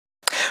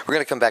We're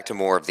going to come back to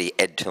more of the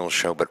Ed Tyll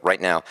Show, but right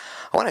now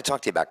I want to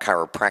talk to you about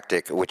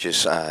chiropractic, which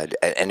is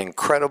an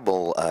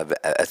incredible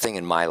thing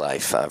in my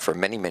life for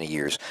many, many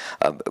years,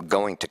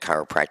 going to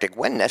chiropractic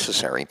when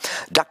necessary.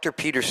 Dr.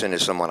 Peterson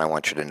is someone I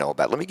want you to know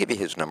about. Let me give you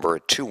his number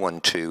at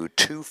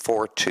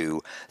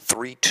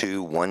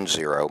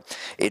 212-242-3210.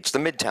 It's the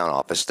Midtown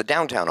office. The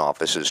downtown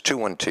office is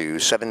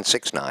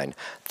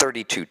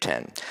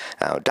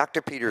 212-769-3210.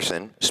 Dr.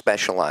 Peterson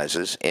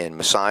specializes in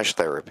massage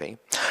therapy,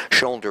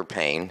 shoulder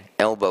pain,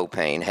 elbow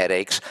pain,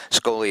 headaches,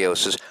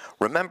 scoliosis.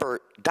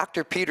 Remember,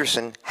 Dr.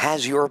 Peterson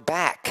has your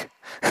back.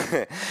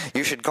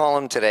 You should call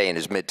him today in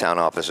his Midtown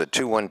office at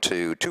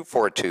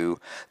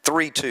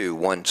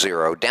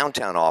 212-242-3210.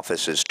 Downtown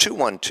office is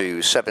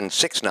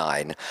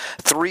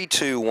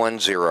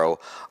 212-769-3210.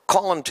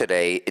 Call him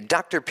today.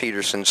 Dr.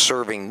 Peterson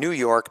serving New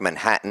York,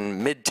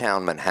 Manhattan,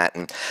 Midtown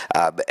Manhattan,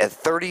 at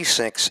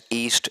 36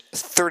 East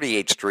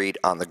 38th Street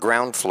on the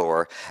ground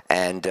floor.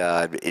 And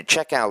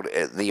check out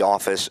the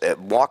office.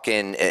 Walk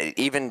in.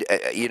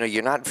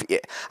 You're not.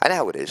 I know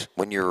how it is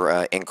when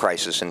you're in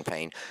crisis and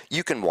pain.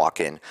 You can walk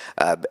in.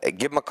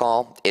 Give him a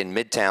call in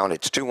Midtown.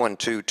 It's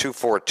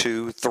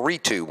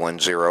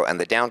 212-242-3210, and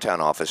the downtown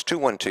office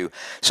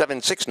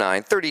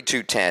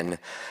 212-769-3210.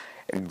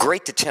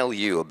 Great to tell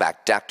you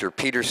about Dr.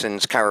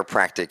 Peterson's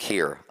Chiropractic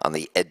here on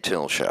the Ed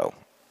Tyll Show.